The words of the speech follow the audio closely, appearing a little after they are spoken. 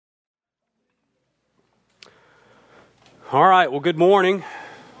All right, well, good morning.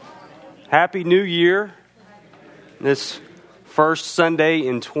 Happy New Year. This first Sunday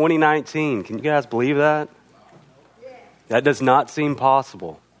in 2019. Can you guys believe that? That does not seem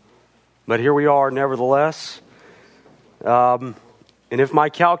possible. But here we are nevertheless. And if my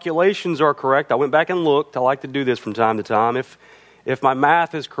calculations are correct, I went back and looked. I like to do this from time to time. If my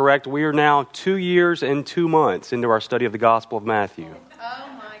math is correct, we are now 2 years and 2 months into our study of the Gospel of Matthew.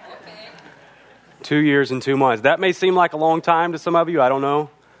 2 years and 2 months. That may seem like a long time to some of you. I don't know.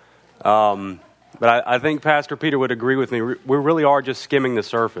 But I think Pastor Peter would agree with me. We really are just skimming the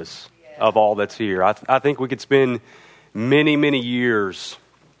surface of all that's here. I think we could spend many, many years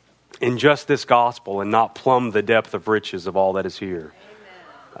in just this gospel and not plumb the depth of riches of all that is here.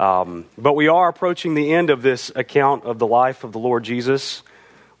 But we are approaching the end of this account of the life of the Lord Jesus.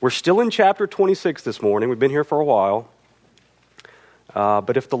 We're still in chapter 26 this morning. We've been here for a while.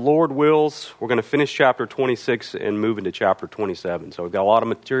 But if the Lord wills, we're going to finish chapter 26 and move into chapter 27. So we've got a lot of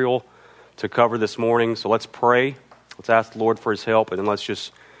material to cover this morning. So let's pray. Let's ask the Lord for His help, and then let's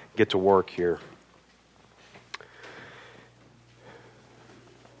just get to work here.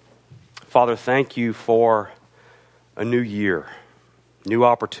 Father, thank you for a new year, new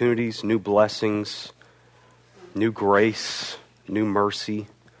opportunities, new blessings, new grace, new mercies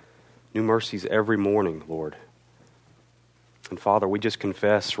every morning, Lord. And Father, we just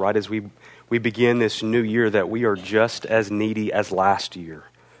confess right as we begin this new year that we are just as needy as last year,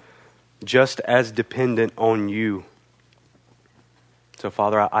 just as dependent on you. So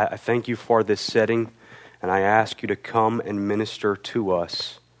Father, I thank you for this setting, and I ask you to come and minister to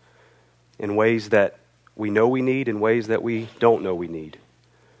us in ways that we know we need, in ways that we don't know we need.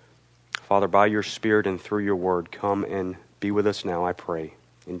 Father, by your Spirit and through your word, come and be with us now, I pray.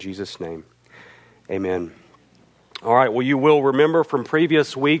 In Jesus' name, amen. All right, well, you will remember from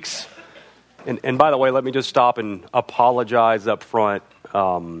previous weeks, and by the way, let me just stop and apologize up front.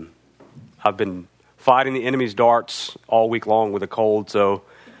 I've been fighting the enemy's darts all week long with a cold, so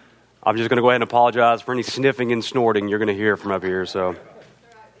I'm just going to go ahead and apologize for any sniffing and snorting you're going to hear from up here. So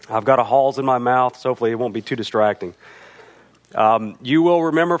I've got a halls in my mouth, so hopefully it won't be too distracting. You will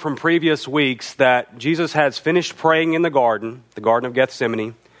remember from previous weeks that Jesus has finished praying in the Garden of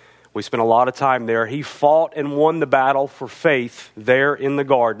Gethsemane. We spent a lot of time there. He fought and won the battle for faith there in the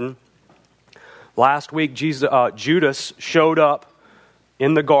garden. Last week, Judas showed up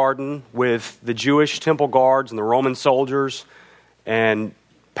in the garden with the Jewish temple guards and the Roman soldiers. And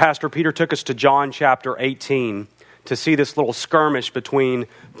Pastor Peter took us to John chapter 18 to see this little skirmish between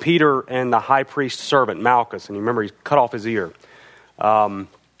Peter and the high priest's servant, Malchus. And you remember he cut off his ear. And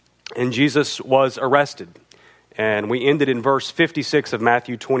Jesus was arrested. And we ended in verse 56 of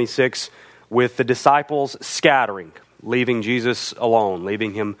Matthew 26 with the disciples scattering, leaving Jesus alone,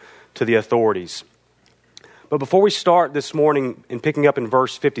 leaving him to the authorities. But before we start this morning in picking up in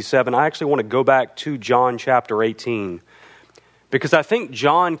verse 57, I actually want to go back to John chapter 18, because I think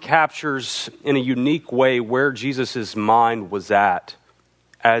John captures in a unique way where Jesus' mind was at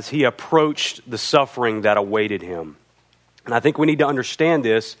as he approached the suffering that awaited him. And I think we need to understand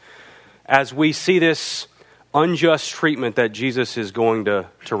this as we see this unjust treatment that Jesus is going to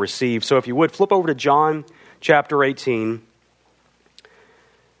receive. So if you would, flip over to John chapter 18.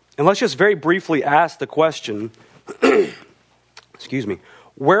 And let's just very briefly ask the question,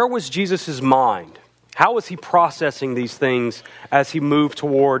 where was Jesus' mind? How was he processing these things as he moved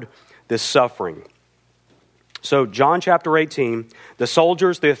toward this suffering? So John chapter 18, the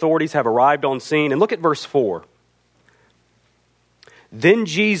soldiers, the authorities have arrived on scene. And look at verse 4. Then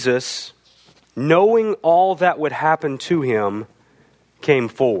Jesus, knowing all that would happen to him, came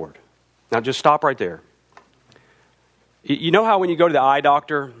forward. Now just stop right there. You know how when you go to the eye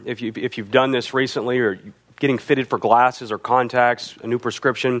doctor, if you've done this recently or getting fitted for glasses or contacts, a new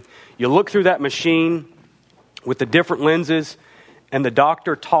prescription, you look through that machine with the different lenses and the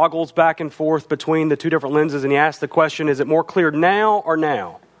doctor toggles back and forth between the two different lenses and he asks the question, is it more clear now or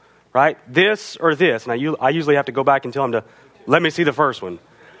now? Right? This or this? And I usually have to go back and tell him to, let me see the first one.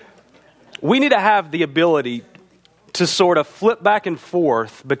 We need to have the ability to sort of flip back and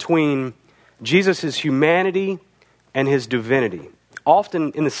forth between Jesus' humanity and his divinity,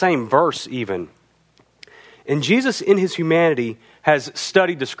 often in the same verse even. And Jesus in his humanity has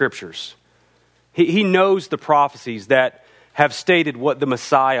studied the scriptures. He knows the prophecies that have stated what the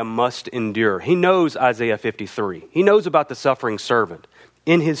Messiah must endure. He knows Isaiah 53. He knows about the suffering servant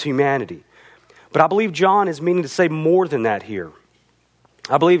in his humanity. But I believe John is meaning to say more than that here.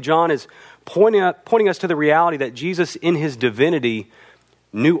 I believe John is pointing us to the reality that Jesus in his divinity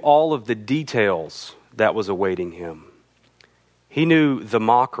knew all of the details that was awaiting him. He knew the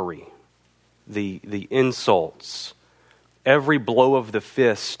mockery, the insults, every blow of the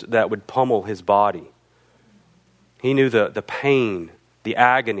fist that would pummel his body. He knew the pain, the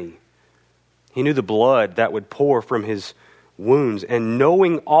agony. He knew the blood that would pour from his wounds. And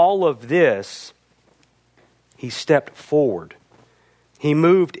knowing all of this, he stepped forward. He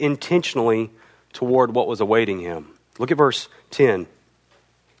moved intentionally toward what was awaiting him. Look at verse 10.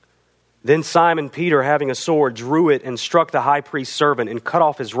 Then Simon Peter, having a sword, drew it and struck the high priest's servant and cut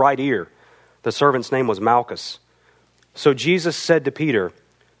off his right ear. The servant's name was Malchus. So Jesus said to Peter,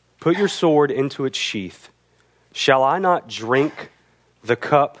 "Put your sword into its sheath. Shall I not drink the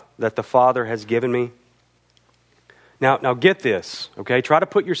cup that the Father has given me?" Now get this, okay? Try to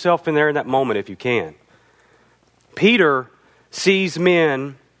put yourself in there in that moment if you can. Peter sees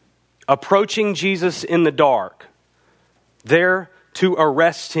men approaching Jesus in the dark, there to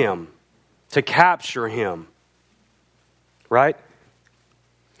arrest him, to capture him, right?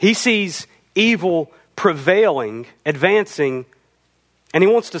 He sees evil prevailing, advancing, and he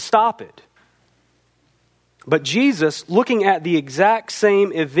wants to stop it. But Jesus, looking at the exact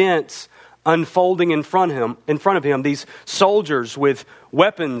same events unfolding in front of him, these soldiers with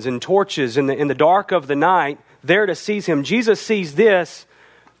weapons and torches in the dark of the night, there to seize him, Jesus sees this,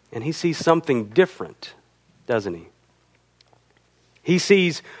 and he sees something different, doesn't he? He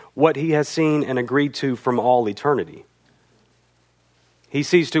sees what he has seen and agreed to from all eternity. He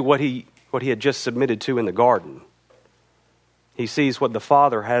sees to what he had just submitted to in the garden. He sees what the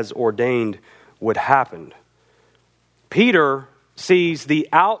Father has ordained would happen. Peter sees the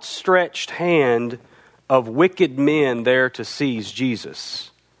outstretched hand of wicked men there to seize Jesus.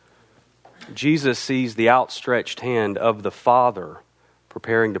 Jesus sees the outstretched hand of the Father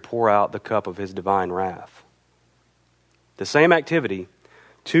preparing to pour out the cup of his divine wrath. The same activity,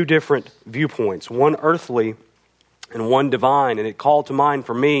 two different viewpoints, one earthly and one divine. And it called to mind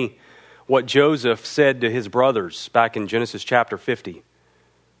for me what Joseph said to his brothers back in Genesis chapter 50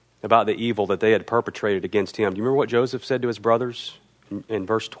 about the evil that they had perpetrated against him. Do you remember what Joseph said to his brothers in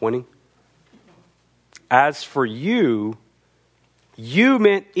verse 20? "As for you, you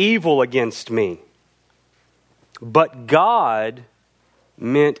meant evil against me, but God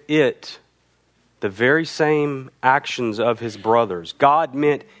meant it," the very same actions of his brothers. God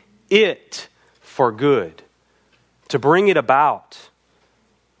meant it for good, to bring it about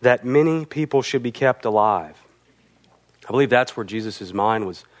that many people should be kept alive. I believe that's where Jesus' mind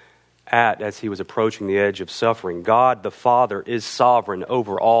was at as he was approaching the edge of suffering. God the Father is sovereign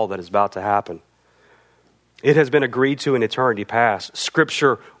over all that is about to happen. It has been agreed to in eternity past.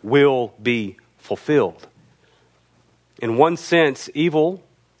 Scripture will be fulfilled. In one sense, evil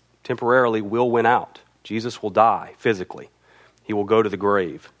temporarily will win out. Jesus will die physically. He will go to the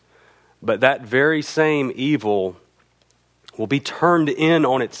grave. But that very same evil will be turned in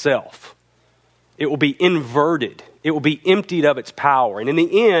on itself. It will be inverted. It will be emptied of its power. And in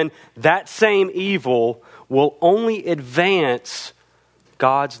the end, that same evil will only advance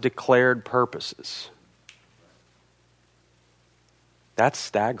God's declared purposes. That's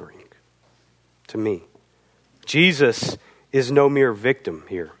staggering to me. Jesus is no mere victim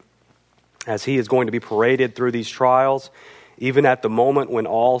here, as he is going to be paraded through these trials. Even at the moment when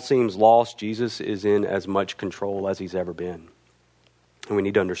all seems lost, Jesus is in as much control as he's ever been. And we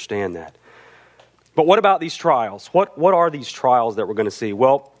need to understand that. But what about these trials? What are these trials that we're going to see?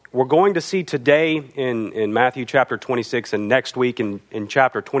 Well, we're going to see today in Matthew chapter 26 and next week in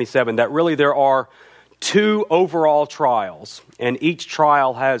chapter 27 that really there are two overall trials. And each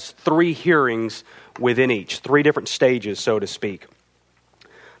trial has three hearings within each, three different stages, so to speak.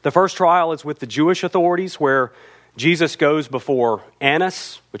 The first trial is with the Jewish authorities, where Jesus goes before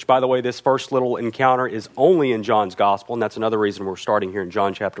Annas, which, by the way, this first little encounter is only in John's gospel, and that's another reason we're starting here in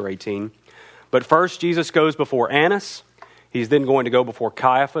John chapter 18. But first, Jesus goes before Annas. He's then going to go before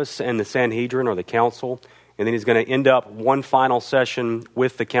Caiaphas and the Sanhedrin, or the council, and then he's going to end up one final session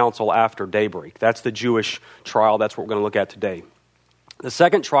with the council after daybreak. That's the Jewish trial. That's what we're going to look at today. The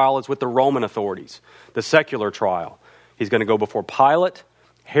second trial is with the Roman authorities, the secular trial. He's going to go before Pilate,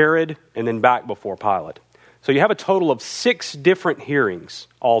 Herod, and then back before Pilate. So you have a total of 6 different hearings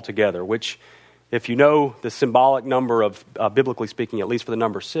altogether, which, if you know the symbolic number of, biblically speaking, at least for the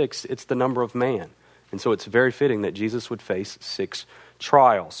number 6, it's the number of man. And so it's very fitting that Jesus would face 6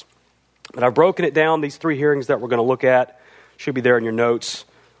 trials. But I've broken it down, these 3 hearings that we're going to look at, should be there in your notes,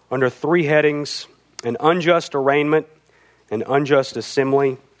 under 3 headings: an unjust arraignment, an unjust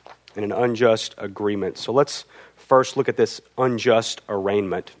assembly, and an unjust agreement. So let's first look at this unjust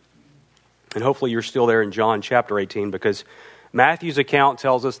arraignment. And hopefully you're still there in John chapter 18, because Matthew's account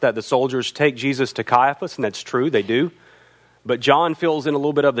tells us that the soldiers take Jesus to Caiaphas, and that's true, they do. But John fills in a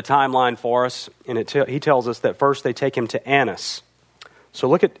little bit of the timeline for us, and he tells us that first they take him to Annas. So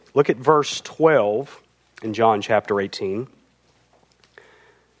look at verse 12 in John chapter 18.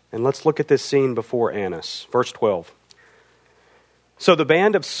 And let's look at this scene before Annas. Verse 12. So the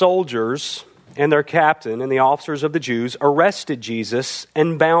band of soldiers and their captain and the officers of the Jews arrested Jesus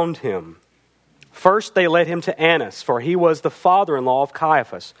and bound him. First they led him to Annas, for he was the father-in-law of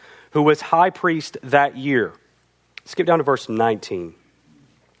Caiaphas, who was high priest that year. Skip down to verse 19.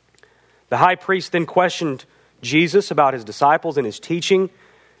 The high priest then questioned Jesus about his disciples and his teaching.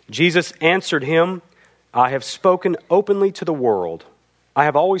 Jesus answered him, I have spoken openly to the world. I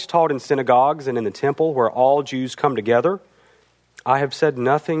have always taught in synagogues and in the temple where all Jews come together. I have said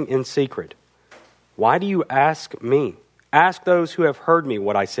nothing in secret. Why do you ask me? Ask those who have heard me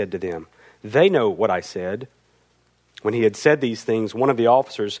what I said to them. They know what I said. When he had said these things, one of the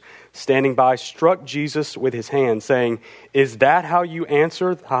officers standing by struck Jesus with his hand, saying, Is that how you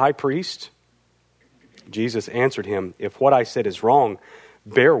answer the high priest? Jesus answered him, If what I said is wrong,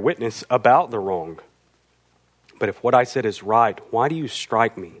 bear witness about the wrong. But if what I said is right, why do you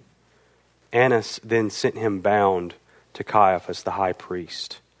strike me? Annas then sent him bound to Caiaphas, the high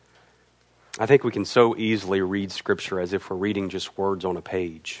priest. I think we can so easily read Scripture as if we're reading just words on a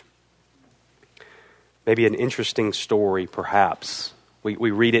page. Maybe an interesting story, perhaps. We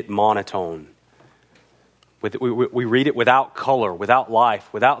read it monotone. We read it without color, without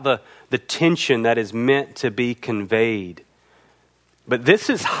life, without the tension that is meant to be conveyed. But this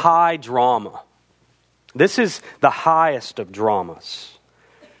is high drama. This is the highest of dramas.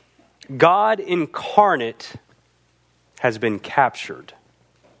 God incarnate has been captured.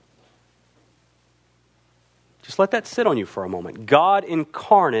 Just let that sit on you for a moment. God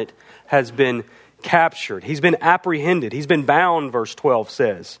incarnate has been captured. He's been apprehended. He's been bound, verse 12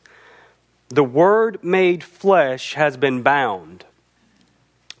 says. The Word made flesh has been bound,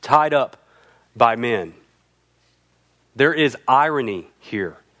 tied up by men. There is irony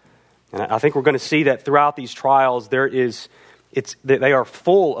here. And I think we're going to see that throughout these trials, they are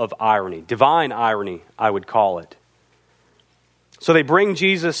full of irony, divine irony, I would call it. So they bring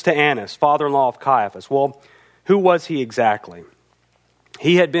Jesus to Annas, father-in-law of Caiaphas. Well, who was he exactly?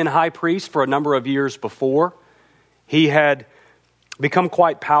 He had been high priest for a number of years before. He had become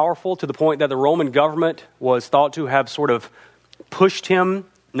quite powerful to the point that the Roman government was thought to have sort of pushed him,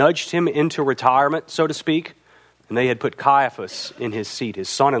 nudged him into retirement, so to speak. And they had put Caiaphas in his seat, his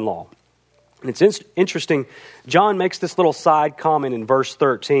son-in-law. And it's interesting, John makes this little side comment in verse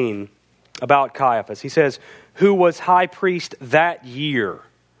 13 about Caiaphas. He says, who was high priest that year,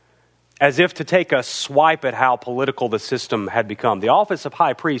 as if to take a swipe at how political the system had become. The office of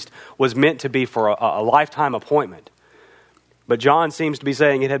high priest was meant to be for a lifetime appointment. But John seems to be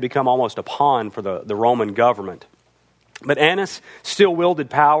saying it had become almost a pawn for the Roman government. But Annas still wielded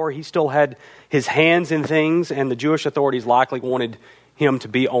power. He still had his hands in things, and the Jewish authorities likely wanted him to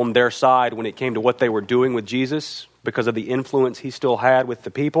be on their side when it came to what they were doing with Jesus because of the influence he still had with the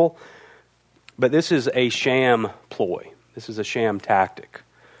people. But this is a sham ploy. This is a sham tactic.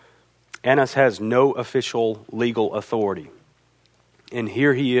 Annas has no official legal authority. And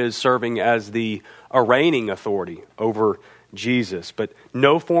here he is serving as the arraigning authority over Jesus. But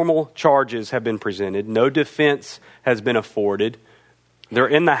no formal charges have been presented. No defense has been afforded. They're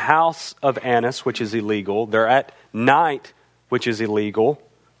in the house of Annas, which is illegal. They're at night, which is illegal.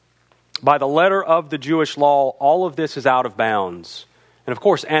 By the letter of the Jewish law, all of this is out of bounds. And of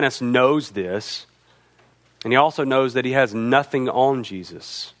course, Annas knows this. And he also knows that he has nothing on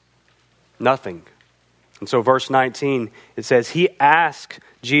Jesus. Nothing. And so verse 19, it says, he asked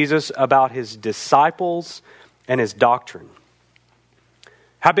Jesus about his disciples and his doctrine.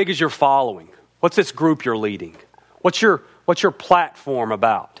 How big is your following? What's this group you're leading? What's your platform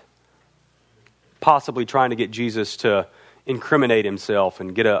about? Possibly trying to get Jesus to incriminate himself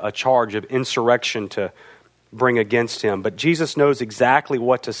and get a charge of insurrection to bring against him. But Jesus knows exactly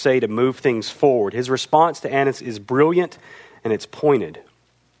what to say to move things forward. His response to Annas is brilliant and it's pointed.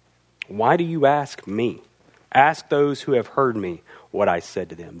 Why do you ask me? Ask those who have heard me what I said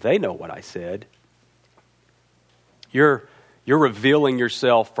to them. They know what I said. You're revealing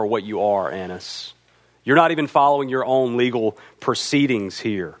yourself for what you are, Annas. You're not even following your own legal proceedings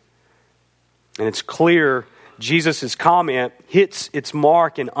here. And it's clear Jesus' comment hits its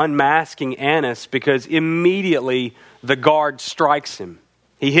mark in unmasking Annas because immediately the guard strikes him.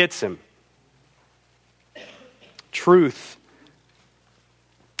 He hits him. Truth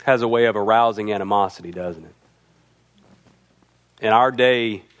has a way of arousing animosity, doesn't it? In our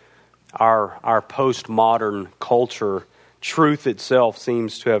day, our postmodern culture, truth itself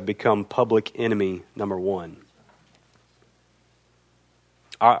seems to have become public enemy number one.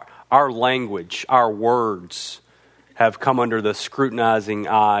 Our language, our words have come under the scrutinizing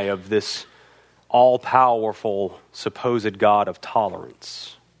eye of this all-powerful supposed God of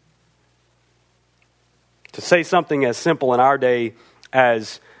tolerance. To say something as simple in our day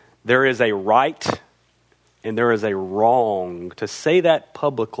as there is a right and there is a wrong, to say that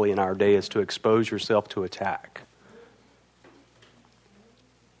publicly in our day is to expose yourself to attack.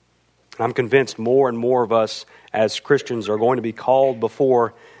 I'm convinced more and more of us as Christians are going to be called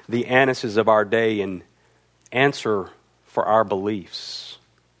before the Annases of our day and answer for our beliefs.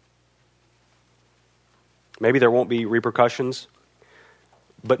 Maybe there won't be repercussions,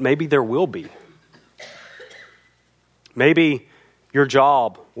 but maybe there will be. Maybe your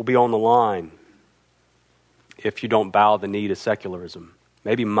job will be on the line if you don't bow the knee to secularism.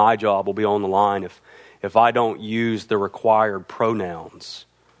 Maybe my job will be on the line if I don't use the required pronouns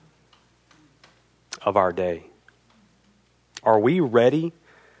of our day. Are we ready?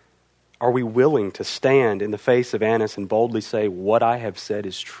 Are we willing to stand in the face of Annas and boldly say, what I have said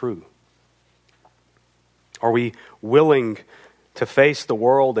is true? Are we willing to face the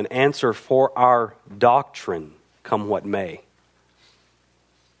world and answer for our doctrine, come what may?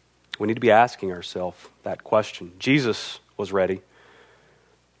 We need to be asking ourselves that question. Jesus was ready.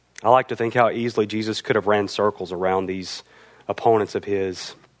 I like to think how easily Jesus could have ran circles around these opponents of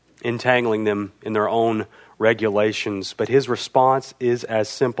his, entangling them in their own regulations, but his response is as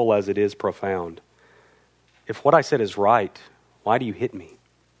simple as it is profound. If what I said is right, why do you hit me?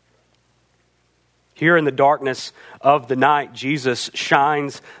 Here in the darkness of the night, Jesus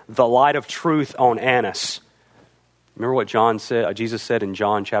shines the light of truth on Annas. Remember what Jesus said in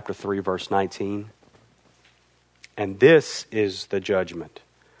John chapter 3, verse 19? And this is the judgment.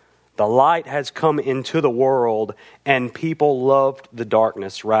 The light has come into the world, and people loved the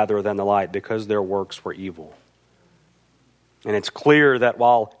darkness rather than the light because their works were evil. And it's clear that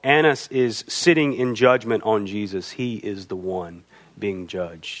while Annas is sitting in judgment on Jesus, he is the one being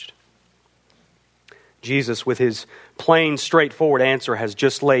judged. Jesus, with his plain, straightforward answer, has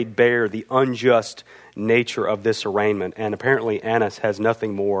just laid bare the unjust nature of this arraignment, and apparently Annas has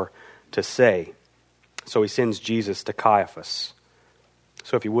nothing more to say. So he sends Jesus to Caiaphas.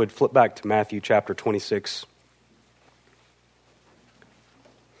 So if you would, flip back to Matthew chapter 26.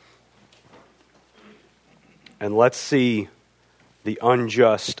 And let's see the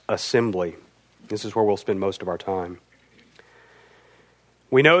unjust assembly. This is where we'll spend most of our time.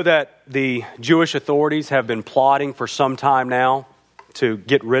 We know that the Jewish authorities have been plotting for some time now to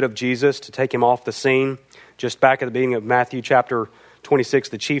get rid of Jesus, to take him off the scene. Just back at the beginning of Matthew chapter 26,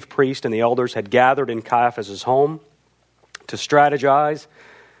 the chief priest and the elders had gathered in Caiaphas' home to strategize.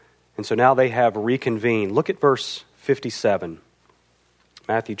 And so now they have reconvened. Look at verse 57,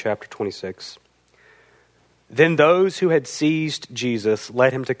 Matthew chapter 26. Then those who had seized Jesus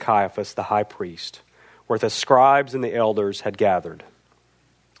led him to Caiaphas, the high priest, where the scribes and the elders had gathered.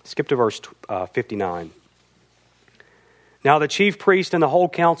 Skip to verse 59. Now the chief priest and the whole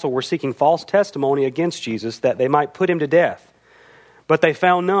council were seeking false testimony against Jesus that they might put him to death. But they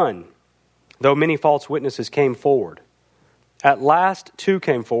found none, though many false witnesses came forward. At last two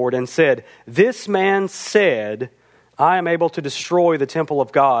came forward and said, "This man said, I am able to destroy the temple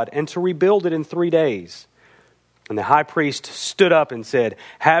of God and to rebuild it in 3 days." And the high priest stood up and said,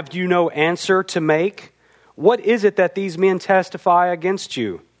 "Have you no answer to make? What is it that these men testify against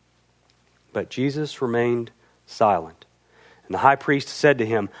you?" But Jesus remained silent. And the high priest said to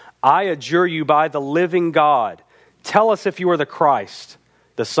him, "I adjure you by the living God, tell us if you are the Christ,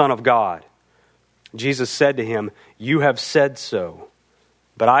 the Son of God." Jesus said to him, "You have said so.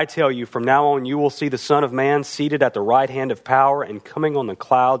 But I tell you, from now on you will see the Son of Man seated at the right hand of power and coming on the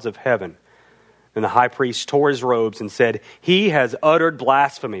clouds of heaven." And the high priest tore his robes and said, "He has uttered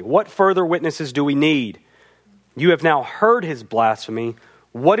blasphemy. What further witnesses do we need? You have now heard his blasphemy.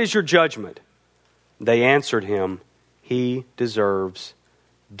 What is your judgment?" They answered him, "He deserves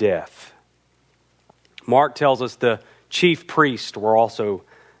death." Mark tells us the chief priests were also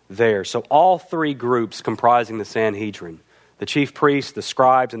there. So all three groups comprising the Sanhedrin, the chief priests, the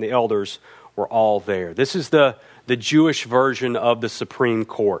scribes, and the elders, were all there. This is the Jewish version of the Supreme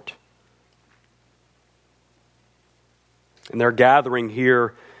Court. And they're gathering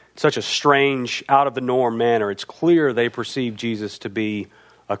here in such a strange, out-of-the-norm manner. It's clear they perceive Jesus to be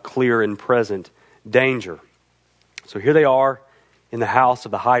a clear and present danger. So here they are in the house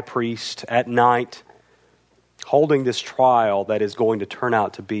of the high priest at night, holding this trial that is going to turn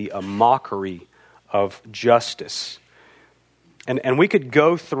out to be a mockery of justice. And we could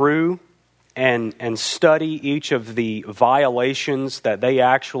go through and study each of the violations that they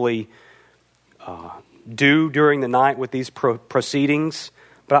actually do during the night with these proceedings.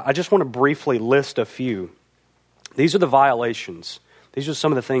 but I just want to briefly list a few. These are the violations. These are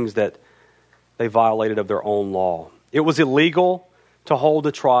some of the things that they violated of their own law. It was illegal to hold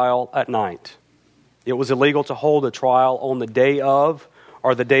a trial at night. It was illegal to hold a trial on the day of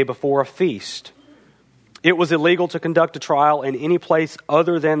or the day before a feast. It was illegal to conduct a trial in any place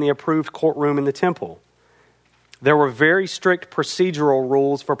other than the approved courtroom in the temple. There were very strict procedural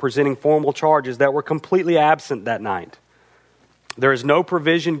rules for presenting formal charges that were completely absent that night. There is no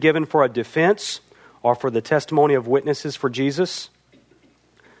provision given for a defense or for the testimony of witnesses for Jesus.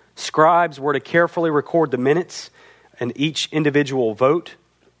 Scribes were to carefully record the minutes and each individual vote.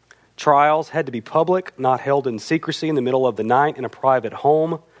 Trials had to be public, not held in secrecy in the middle of the night in a private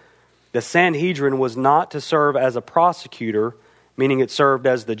home. The Sanhedrin was not to serve as a prosecutor, meaning it served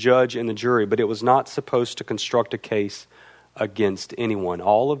as the judge and the jury, but it was not supposed to construct a case against anyone.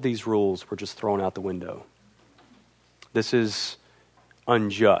 All of these rules were just thrown out the window. This is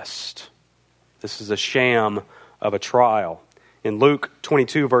unjust. This is a sham of a trial. In Luke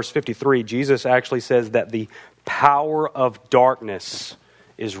 22, verse 53, Jesus actually says that the power of darkness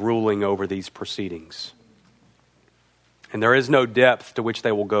is ruling over these proceedings. And there is no depth to which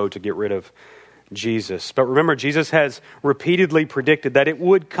they will go to get rid of Jesus. But remember, Jesus has repeatedly predicted that it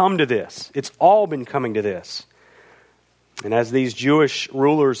would come to this. It's all been coming to this. And as these Jewish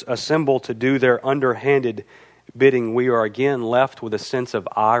rulers assemble to do their underhanded bidding, we are again left with a sense of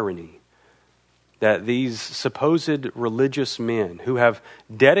irony that these supposed religious men who have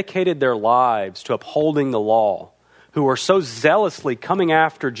dedicated their lives to upholding the law, who are so zealously coming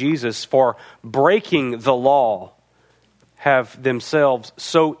after Jesus for breaking the law, have themselves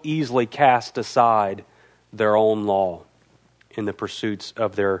so easily cast aside their own law in the pursuits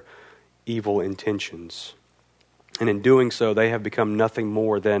of their evil intentions. And in doing so, they have become nothing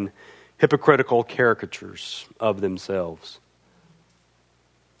more than hypocritical caricatures of themselves.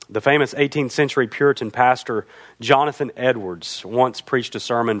 The famous 18th century Puritan pastor Jonathan Edwards once preached a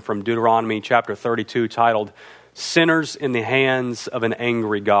sermon from Deuteronomy chapter 32 titled, "Sinners in the Hands of an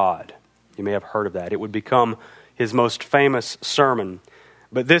Angry God." You may have heard of that. It would become his most famous sermon.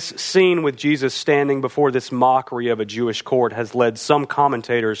 But this scene with Jesus standing before this mockery of a Jewish court has led some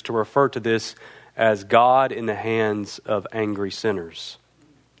commentators to refer to this as God in the hands of angry sinners.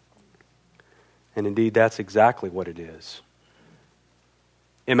 And indeed, that's exactly what it is.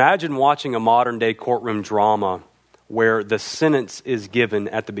 Imagine watching a modern-day courtroom drama where the sentence is given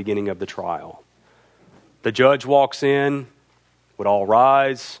at the beginning of the trial. The judge walks in, would all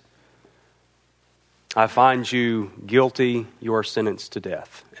rise. "I find you guilty, you are sentenced to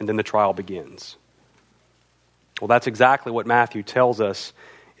death." And then the trial begins. Well, that's exactly what Matthew tells us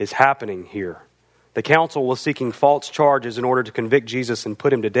is happening here. The council was seeking false charges in order to convict Jesus and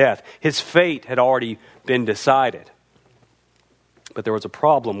put him to death. His fate had already been decided. But there was a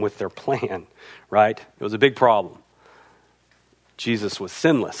problem with their plan, right? It was a big problem. Jesus was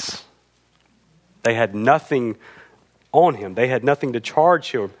sinless. They had nothing on him. They had nothing to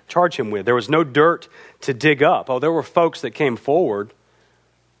charge him with. There was no dirt to dig up. Oh, there were folks that came forward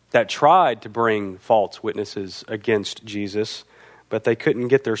that tried to bring false witnesses against Jesus, but they couldn't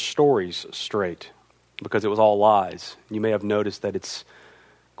get their stories straight because it was all lies. You may have noticed that it's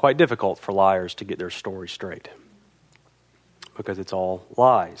quite difficult for liars to get their story straight because it's all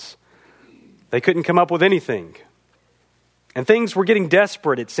lies. They couldn't come up with anything. And things were getting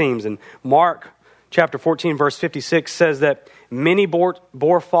desperate, it seems. And Mark chapter 14, verse 56 says that many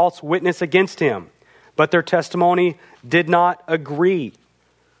bore false witness against him, but their testimony did not agree.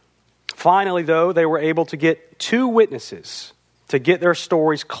 Finally, though, they were able to get two witnesses to get their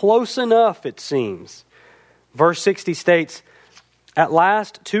stories close enough, it seems. Verse 60 states, "At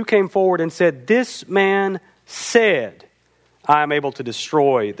last, two came forward and said, 'This man said, I am able to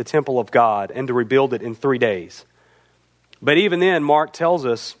destroy the temple of God and to rebuild it in 3 days.'" But even then, Mark tells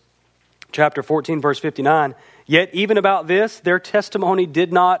us, chapter 14, verse 59, "Yet even about this, their testimony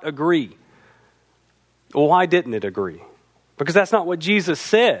did not agree." Well, why didn't it agree? Because that's not what Jesus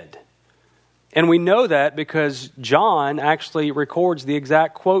said. And we know that because John actually records the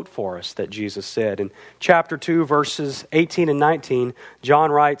exact quote for us that Jesus said. In chapter 2, verses 18 and 19,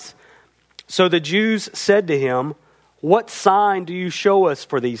 John writes, "So the Jews said to him, 'What sign do you show us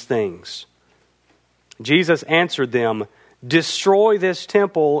for these things?' Jesus answered them, 'Destroy this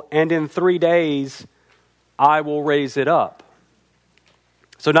temple, and in 3 days I will raise it up.'"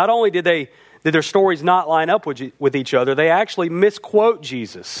 So not only did their stories not line up with each other, they actually misquote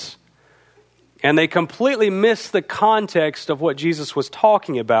Jesus. And they completely miss the context of what Jesus was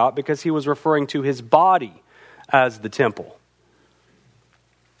talking about because he was referring to his body as the temple.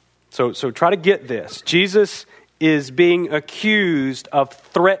 So try to get this. Jesus is being accused of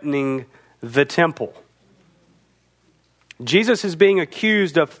threatening the temple. Jesus is being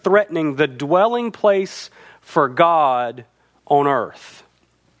accused of threatening the dwelling place for God on earth.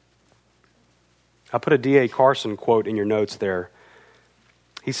 I put a D.A. Carson quote in your notes there.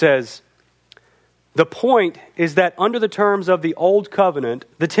 He says, "The point is that under the terms of the Old Covenant,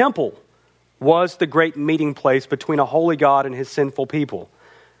 the temple was the great meeting place between a holy God and his sinful people.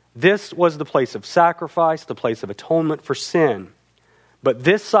 This was the place of sacrifice, the place of atonement for sin. But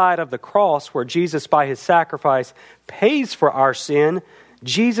this side of the cross, where Jesus by his sacrifice pays for our sin,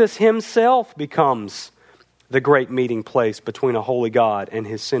 Jesus himself becomes the great meeting place between a holy God and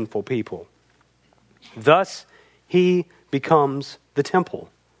his sinful people. Thus, he becomes the temple.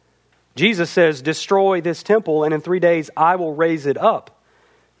 Jesus says, 'Destroy this temple, and in 3 days I will raise it up.'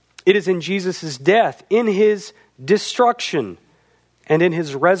 It is in Jesus' death, in his destruction, and in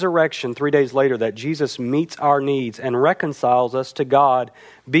his resurrection 3 days later that Jesus meets our needs and reconciles us to God,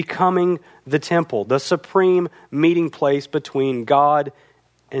 becoming the temple, the supreme meeting place between God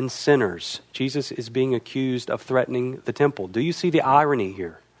and sinners." Jesus is being accused of threatening the temple. Do you see the irony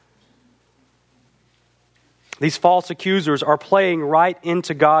here? These false accusers are playing right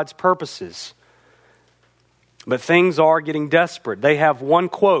into God's purposes. But things are getting desperate. They have one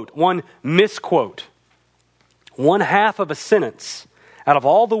quote, one misquote, one half of a sentence out of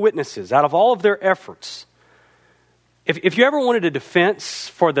all the witnesses, out of all of their efforts. If you ever wanted a defense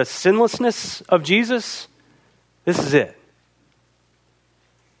for the sinlessness of Jesus, this is it.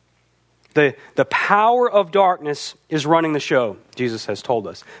 The power of darkness is running the show, Jesus has told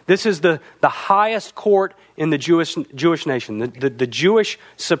us. This is the highest court in the Jewish nation, the Jewish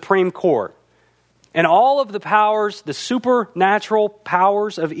Supreme Court. And all of the powers, the supernatural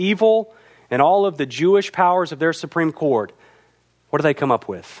powers of evil, and all of the Jewish powers of their Supreme Court, what do they come up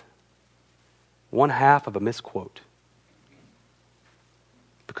with? One half of a misquote.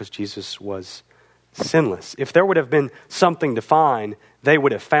 Because Jesus was sinless. If there would have been something to find, they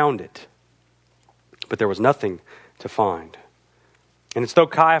would have found it. But there was nothing to find. And it's though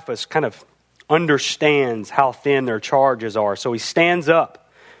Caiaphas kind of understands how thin their charges are. So he stands up.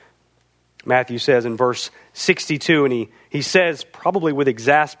 Matthew says in verse 62, and he says, probably with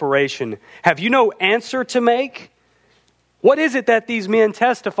exasperation, "Have you no answer to make? What is it that these men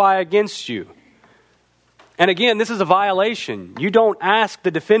testify against you?" And again, this is a violation. You don't ask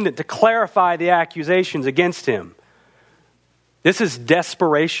the defendant to clarify the accusations against him. This is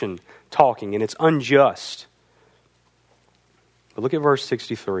desperation talking, and it's unjust. But look at verse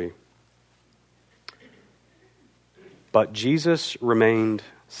 63. But Jesus remained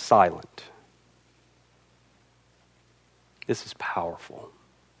silent. This is powerful.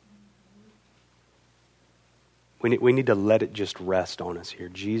 We need to let it just rest on us here.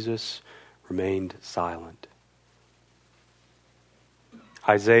 Jesus remained silent.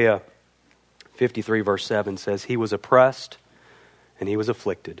 Isaiah 53 verse 7 says, "He was oppressed and he was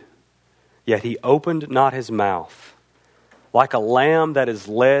afflicted, yet he opened not his mouth. Like a lamb that is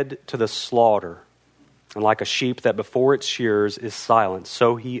led to the slaughter, and like a sheep that before its shearers is silent,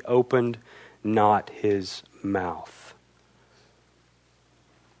 so he opened not his mouth."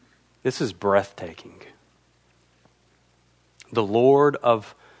 This is breathtaking. The Lord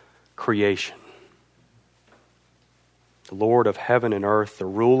of creation, the Lord of heaven and earth, the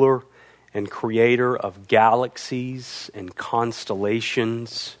ruler and creator of galaxies and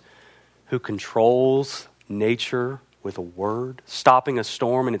constellations, who controls nature with a word, stopping a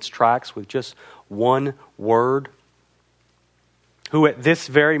storm in its tracks with just one word, who at this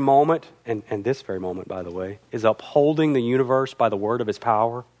very moment, and this very moment, by the way, is upholding the universe by the word of his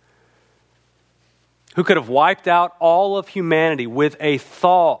power, who could have wiped out all of humanity with a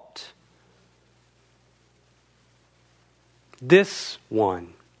thought. This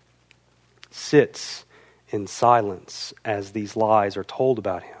one sits in silence as these lies are told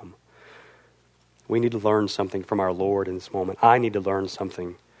about him. We need to learn something from our Lord in this moment. I need to learn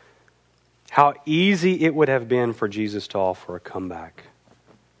something. How easy it would have been for Jesus to offer a comeback.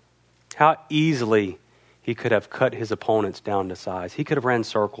 How easily he could have cut his opponents down to size. He could have ran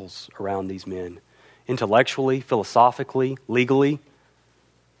circles around these men. Intellectually, philosophically, legally.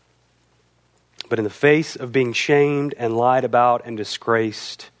 But in the face of being shamed and lied about and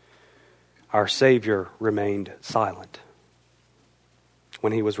disgraced, our Savior remained silent.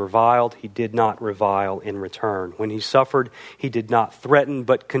 When he was reviled, he did not revile in return. When he suffered, he did not threaten,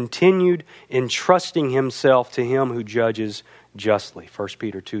 but continued entrusting himself to him who judges justly. 1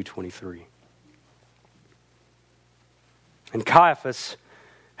 Peter 2:23. And Caiaphas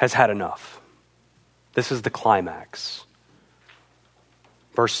has had enough. This is the climax.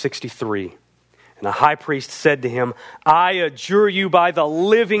 Verse 63. And the high priest said to him, I adjure you by the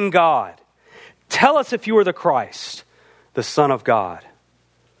living God, tell us if you are the Christ, the Son of God.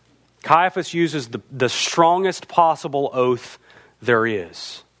 Caiaphas uses the strongest possible oath there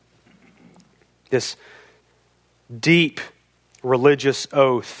is. This deep religious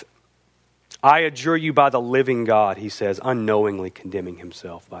oath. I adjure you by the living God, he says, unknowingly condemning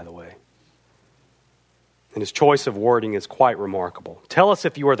himself, by the way. And his choice of wording is quite remarkable. Tell us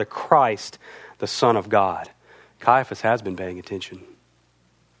if you are the Christ, the Son of God. Caiaphas has been paying attention.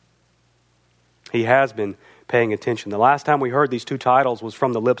 He has been paying attention. The last time we heard these two titles was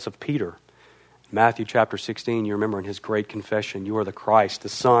from the lips of Peter. Matthew chapter 16, you remember in his great confession, you are the Christ, the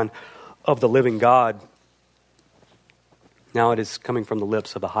Son of the living God. Now it is coming from the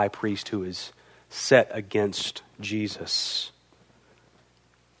lips of the high priest who is set against Jesus.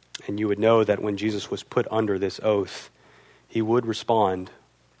 And you would know that when Jesus was put under this oath, he would respond,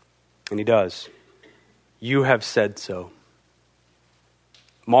 and he does. You have said so.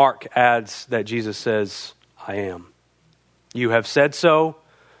 Mark adds that Jesus says, I am. You have said so,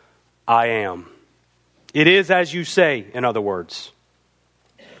 I am. It is as you say, in other words.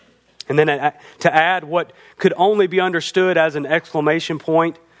 And then to add what could only be understood as an exclamation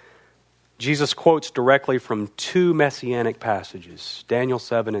point, Jesus quotes directly from two messianic passages, Daniel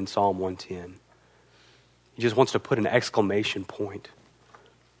 7 and Psalm 110. He just wants to put an exclamation point.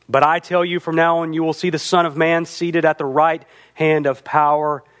 But I tell you, from now on you will see the Son of Man seated at the right hand of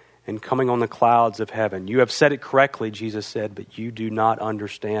power and coming on the clouds of heaven. You have said it correctly, Jesus said, but you do not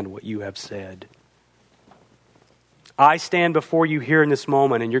understand what you have said. I stand before you here in this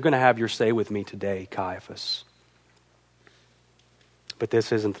moment, and you're going to have your say with me today, Caiaphas. But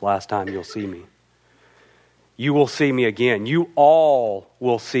this isn't the last time you'll see me. You will see me again. You all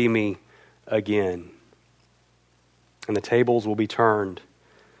will see me again. And the tables will be turned.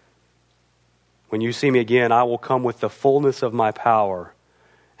 When you see me again, I will come with the fullness of my power.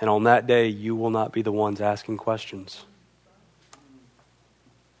 And on that day, you will not be the ones asking questions.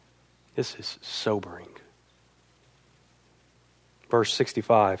 This is sobering. Verse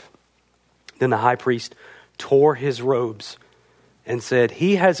 65. Then the high priest tore his robes and said,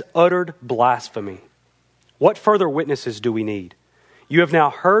 He has uttered blasphemy. What further witnesses do we need? You have now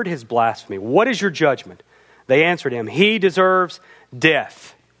heard his blasphemy. What is your judgment? They answered him, He deserves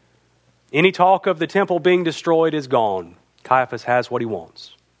death. Any talk of the temple being destroyed is gone. Caiaphas has what he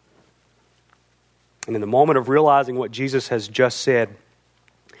wants. And in the moment of realizing what Jesus has just said,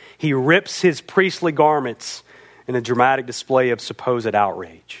 he rips his priestly garments in a dramatic display of supposed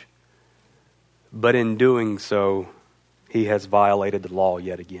outrage. But in doing so, he has violated the law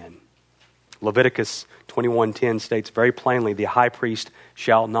yet again. Leviticus 21:10 states very plainly, the high priest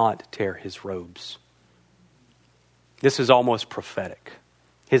shall not tear his robes. This is almost prophetic.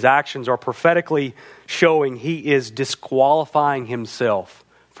 His actions are prophetically showing he is disqualifying himself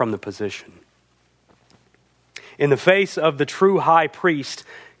from the position. In the face of the true high priest,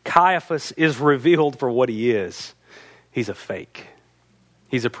 Caiaphas is revealed for what he is. He's a fake.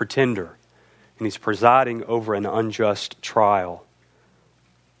 He's a pretender. And he's presiding over an unjust trial.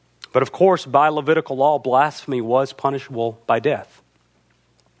 But of course, by Levitical law, blasphemy was punishable by death.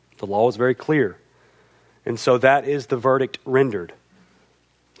 The law is very clear. And so that is the verdict rendered.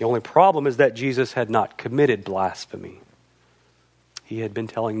 The only problem is that Jesus had not committed blasphemy. He had been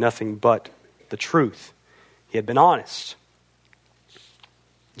telling nothing but the truth. He had been honest.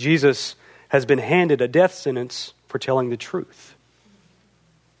 Jesus has been handed a death sentence for telling the truth.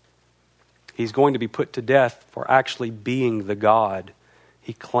 He's going to be put to death for actually being the God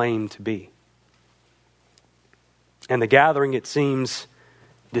he claimed to be. And the gathering, it seems,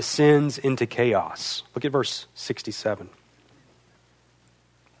 descends into chaos. Look at verse 67.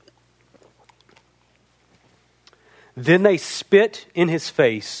 Then they spit in his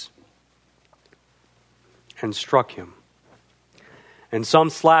face and struck him. And some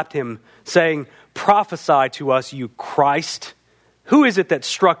slapped him, saying, Prophesy to us, you Christ. Who is it that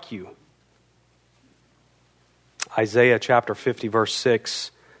struck you? Isaiah chapter 50 verse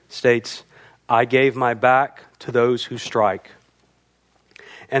 6 states, I gave my back to those who strike,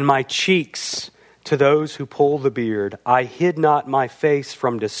 and my cheeks to those who pull the beard. I hid not my face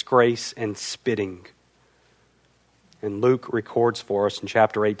from disgrace and spitting. And Luke records for us in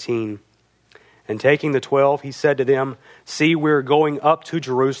chapter 18, and taking the 12, he said to them, See, we're going up to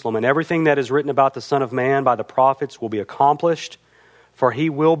Jerusalem, and everything that is written about the Son of Man by the prophets will be accomplished, for he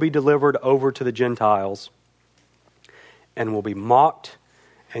will be delivered over to the Gentiles, and will be mocked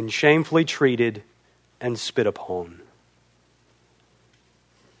and shamefully treated and spit upon.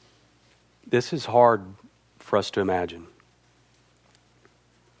 This is hard for us to imagine.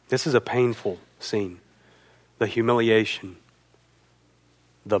 This is a painful scene. The humiliation,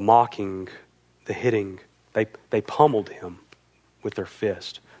 the mocking, the hitting. They pummeled him with their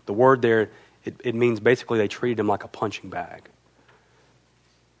fist. The word there, it means basically they treated him like a punching bag.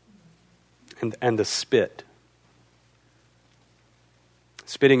 And the spit.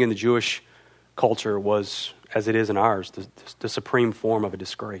 Spitting in the Jewish culture was, as it is in ours, the supreme form of a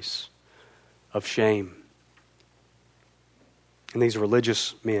disgrace, of shame. And these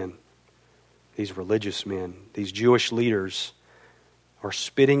religious men, these Jewish leaders are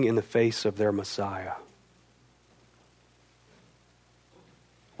spitting in the face of their Messiah.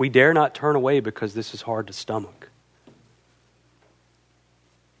 We dare not turn away because this is hard to stomach.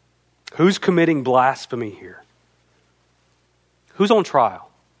 Who's committing blasphemy here? Who's on trial?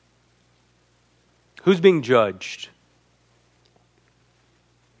 Who's being judged?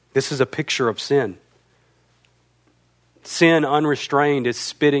 This is a picture of sin. Sin unrestrained is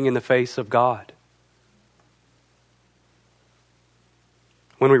spitting in the face of God.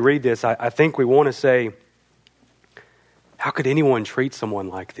 When we read this, I think we want to say, how could anyone treat someone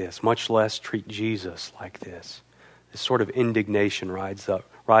like this, much less treat Jesus like this? This sort of indignation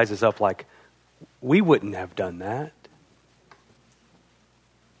rises up like, we wouldn't have done that.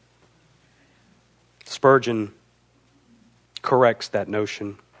 Spurgeon corrects that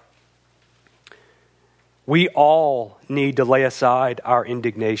notion. We all need to lay aside our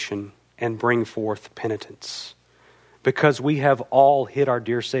indignation and bring forth penitence, because we have all hit our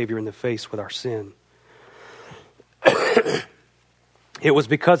dear Savior in the face with our sin. It was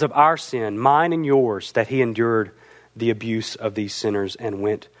because of our sin, mine and yours, that he endured the abuse of these sinners and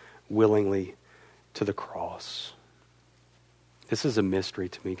went willingly to the cross. This is a mystery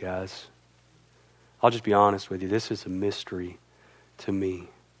to me, guys. I'll just be honest with you. This is a mystery to me.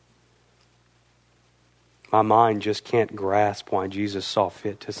 My mind just can't grasp why Jesus saw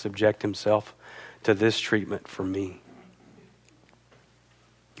fit to subject himself to this treatment for me.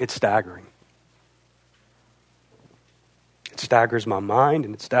 It's staggering. It staggers my mind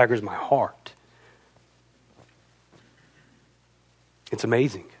and it staggers my heart. It's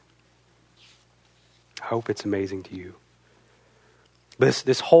amazing. I hope it's amazing to you.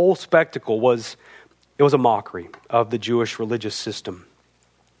 This whole spectacle was a mockery of the Jewish religious system.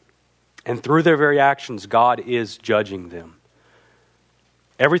 And through their very actions, God is judging them.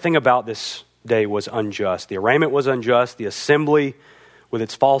 Everything about this day was unjust. The arraignment was unjust. The assembly with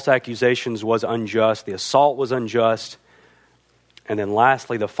its false accusations was unjust. The assault was unjust. And then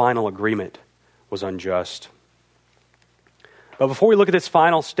lastly, the final agreement was unjust. But before we look at this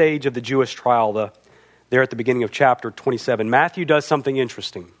final stage of the Jewish trial, there at the beginning of chapter 27, Matthew does something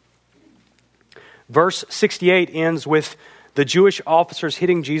interesting. Verse 68 ends with the Jewish officers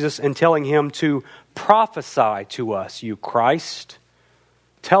hitting Jesus and telling him to prophesy to us, you Christ.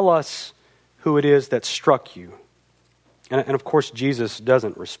 Tell us who it is that struck you. And of course, Jesus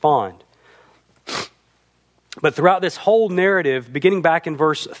doesn't respond. But throughout this whole narrative, beginning back in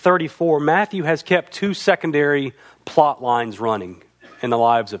verse 34, Matthew has kept two secondary plot lines running in the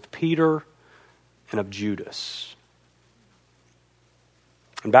lives of Peter and of Judas.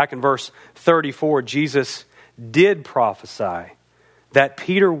 And back in verse 34, Jesus did prophesy that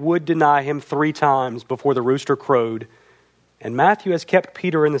Peter would deny him 3 times before the rooster crowed. And Matthew has kept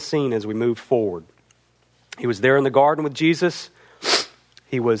Peter in the scene as we move forward. He was there in the garden with Jesus.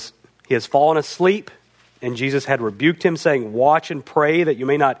 He has fallen asleep, and Jesus had rebuked him, saying, "Watch and pray that you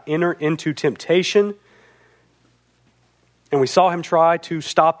may not enter into temptation." And we saw him try to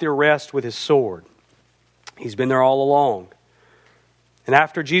stop the arrest with his sword. He's been there all along. And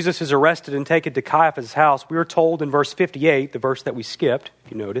after Jesus is arrested and taken to Caiaphas' house, we are told in verse 58, the verse that we skipped,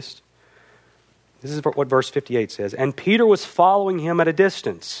 if you noticed. This is what verse 58 says. And Peter was following him at a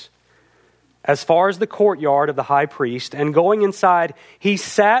distance, as far as the courtyard of the high priest, and going inside, he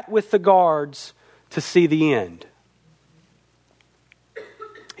sat with the guards to see the end.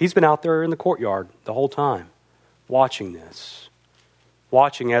 He's been out there in the courtyard the whole time, watching this,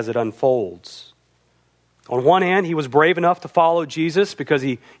 watching as it unfolds. On one hand, he was brave enough to follow Jesus because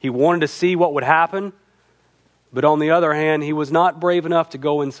he wanted to see what would happen. But on the other hand, he was not brave enough to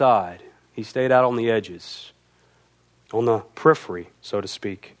go inside. He stayed out on the edges, on the periphery, so to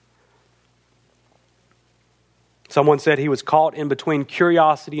speak. Someone said he was caught in between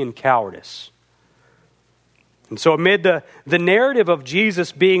curiosity and cowardice. And so amid the narrative of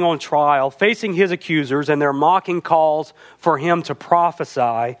Jesus being on trial, facing his accusers and their mocking calls for him to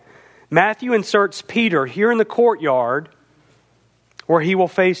prophesy, Matthew inserts Peter here in the courtyard where he will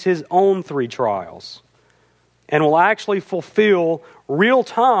face his own 3 trials and will actually fulfill real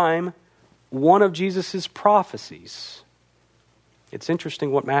time one of Jesus' prophecies. It's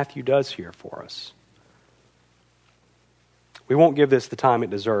interesting what Matthew does here for us. We won't give this the time it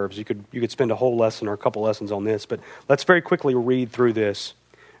deserves. You could spend a whole lesson or a couple lessons on this, but let's very quickly read through this.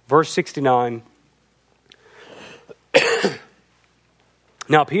 Verse 69.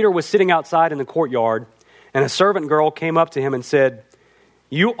 Now Peter was sitting outside in the courtyard, and a servant girl came up to him and said,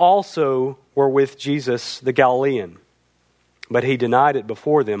 "You also were with Jesus the Galilean." But he denied it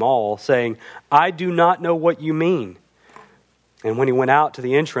before them all, saying, "I do not know what you mean." And when he went out to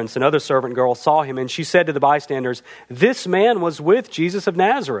the entrance, another servant girl saw him, and she said to the bystanders, "This man was with Jesus of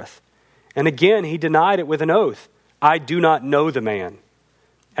Nazareth." And again he denied it with an oath, "I do not know the man."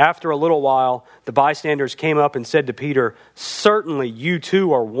 After a little while, the bystanders came up and said to Peter, "Certainly you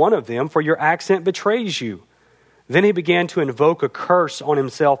too are one of them, for your accent betrays you." Then he began to invoke a curse on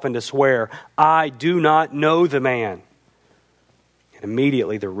himself and to swear, "I do not know the man." And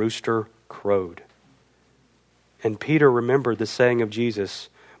immediately the rooster crowed. And Peter remembered the saying of Jesus,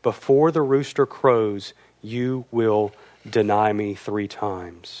 "Before the rooster crows, you will deny me 3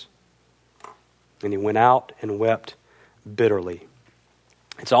 times." And he went out and wept bitterly.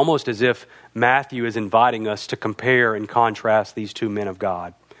 It's almost as if Matthew is inviting us to compare and contrast these two men of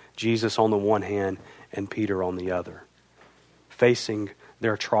God, Jesus on the one hand and Peter on the other, facing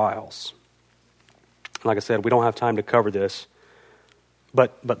their trials. Like I said, we don't have time to cover this,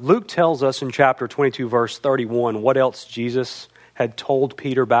 but Luke tells us in chapter 22, verse 31, what else Jesus had told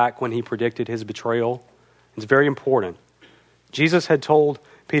Peter back when he predicted his betrayal. It's very important. Jesus had told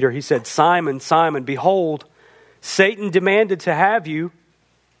Peter, he said, "Simon, Simon, behold, Satan demanded to have you,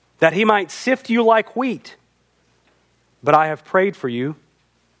 that he might sift you like wheat. But I have prayed for you,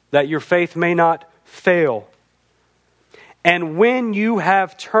 that your faith may not fail. And when you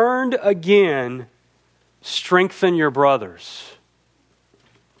have turned again, strengthen your brothers."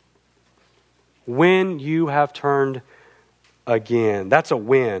 When you have turned again. That's a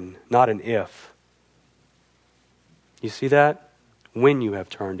when, not an if. You see that? When you have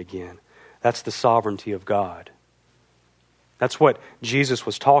turned again. That's the sovereignty of God. That's what Jesus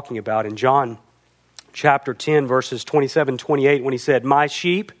was talking about in John chapter 10, verses 27, 28, when he said, "My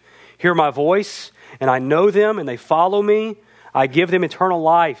sheep hear my voice, and I know them, and they follow me. I give them eternal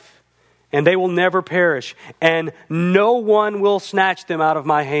life, and they will never perish, and no one will snatch them out of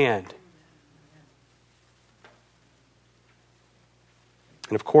my hand."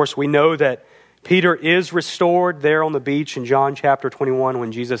 And of course, we know that Peter is restored there on the beach in John chapter 21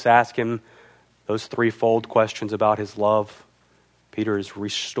 when Jesus asked him those threefold questions about his love. Peter is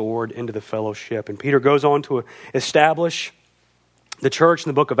restored into the fellowship. And Peter goes on to establish the church in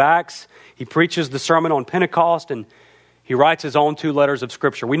the book of Acts. He preaches the sermon on Pentecost, and he writes his own 2 letters of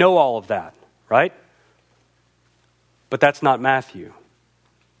Scripture. We know all of that, right? But that's not Matthew.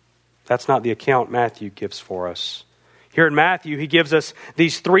 That's not the account Matthew gives for us. Here in Matthew, he gives us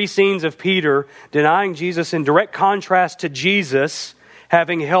these 3 scenes of Peter denying Jesus in direct contrast to Jesus,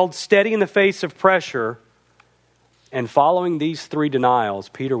 having held steady in the face of pressure. And following these 3 denials,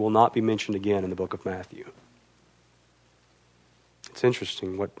 Peter will not be mentioned again in the book of Matthew. It's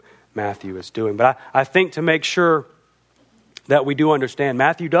interesting what Matthew is doing. But I think to make sure that we do understand,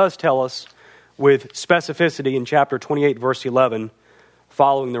 Matthew does tell us with specificity in chapter 28, verse 11,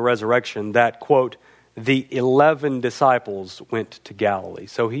 following the resurrection, that, quote, "the 11 disciples went to Galilee."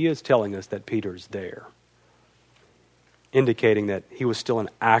 So he is telling us that Peter's there, indicating that he was still an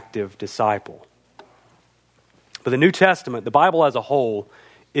active disciple. But the New Testament, the Bible as a whole,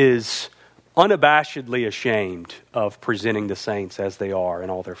 is unabashedly ashamed of presenting the saints as they are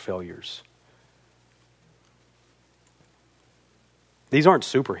in all their failures. These aren't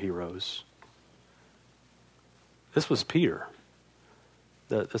superheroes. This was Peter,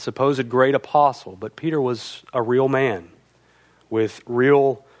 the supposed great apostle. But Peter was a real man with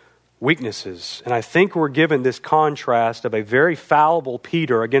real weaknesses. And I think we're given this contrast of a very fallible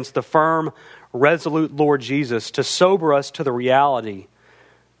Peter against the firm, resolute Lord Jesus to sober us to the reality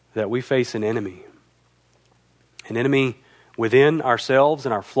that we face an enemy. An enemy within ourselves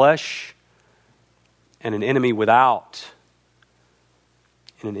and our flesh, and an enemy without.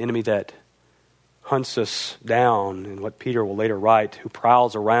 And an enemy that hunts us down, and what Peter will later write, who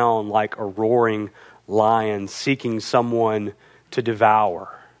prowls around like a roaring lion seeking someone to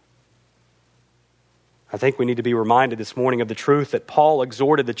devour. I think we need to be reminded this morning of the truth that Paul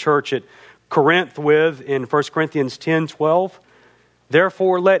exhorted the church at Corinth with in 1 Corinthians 10:12.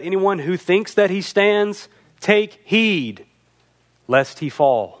 "Therefore let anyone who thinks that he stands take heed lest he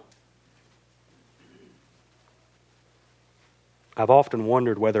fall." I've often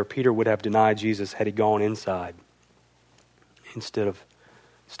wondered whether Peter would have denied Jesus had he gone inside instead of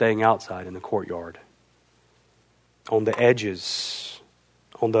staying outside in the courtyard. on the edges,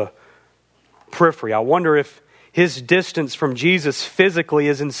 on the periphery. I wonder if his distance from Jesus physically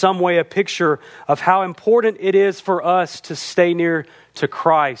is in some way a picture of how important it is for us to stay near to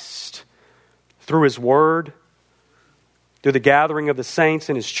Christ through His Word, through the gathering of the saints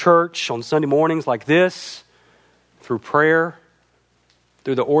in His church on Sunday mornings like this, through prayer,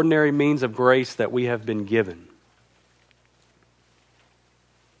 through the ordinary means of grace that we have been given.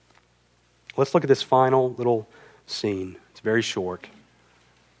 Let's look at this final little scene. It's very short.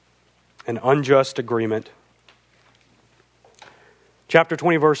 An unjust agreement. Chapter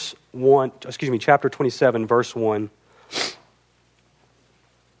 27, verse 1.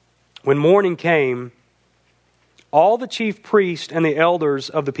 When morning came, all the chief priests and the elders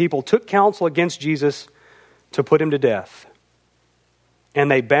of the people took counsel against Jesus to put him to death. And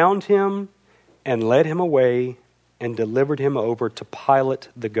they bound him and led him away and delivered him over to Pilate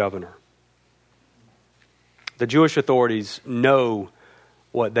the governor. The Jewish authorities know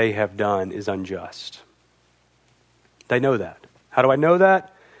what they have done is unjust. They know that. How do I know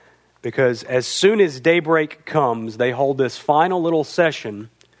that? Because as soon as daybreak comes, they hold this final little session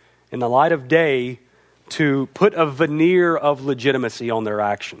in the light of day to put a veneer of legitimacy on their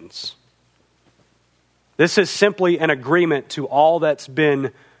actions. This is simply an agreement to all that's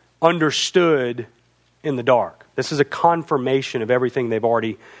been understood in the dark. This is a confirmation of everything they've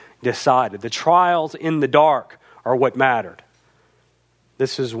already decided. The trials in the dark are what mattered.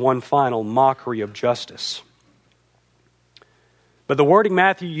 This is one final mockery of justice. But the wording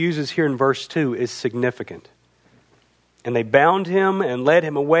Matthew uses here in verse 2 is significant. And they bound him and led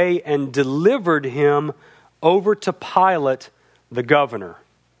him away and delivered him over to Pilate the governor.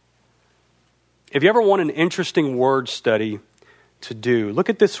 If you ever want an interesting word study to do, look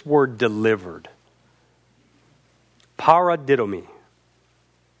at this word delivered. Paradidomi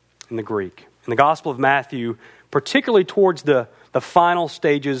in the Greek. In the Gospel of Matthew, particularly towards the final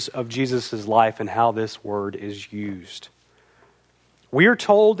stages of Jesus' life and how this word is used. We are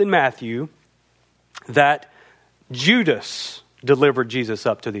told in Matthew that Judas delivered Jesus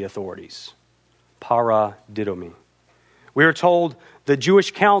up to the authorities. Paradidomi. We are told the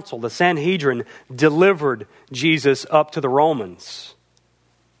Jewish council, the Sanhedrin, delivered Jesus up to the Romans.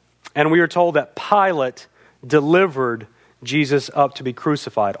 And we are told that Pilate delivered Jesus up to be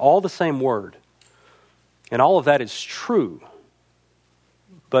crucified. All the same word. And all of that is true.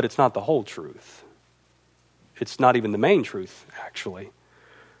 But it's not the whole truth. It's not even the main truth, actually.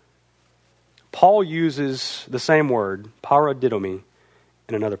 Paul uses the same word, paradidomi,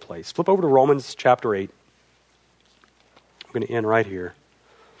 in another place. Flip over to Romans chapter 8. I'm going to end right here.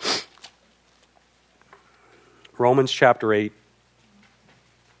 Romans chapter 8.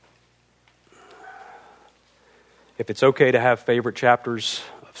 If it's okay to have favorite chapters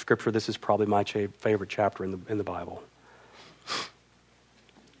of Scripture, this is probably my favorite chapter in the Bible.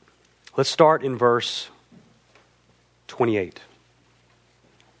 Let's start in verse 28.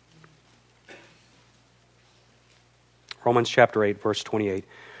 Romans chapter 8, verse 28.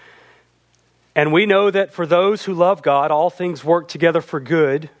 And we know that for those who love God, all things work together for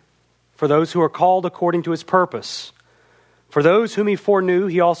good, for those who are called according to His purpose. For those whom He foreknew,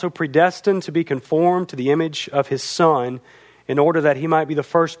 He also predestined to be conformed to the image of His Son, in order that He might be the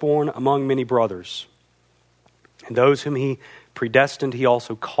firstborn among many brothers. And those whom He predestined, He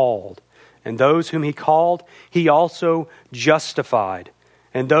also called. And those whom He called, He also justified.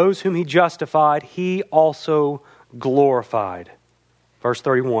 And those whom He justified, He also glorified. Verse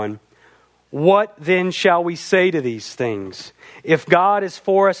 31. What then shall we say to these things? If God is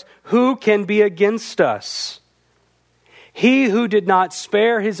for us, who can be against us? He who did not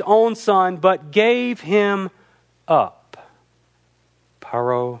spare His own Son, but gave Him up.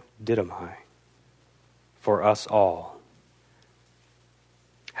 Paradidomi. For us all.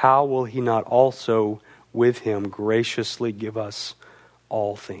 How will He not also with Him graciously give us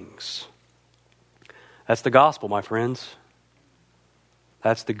all things? That's the gospel, my friends.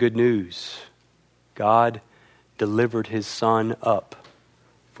 That's the good news. God delivered His Son up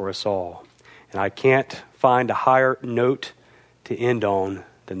for us all. And I can't find a higher note to end on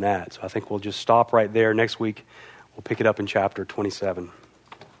than that. So I think we'll just stop right there. Next week, we'll pick it up in chapter 27.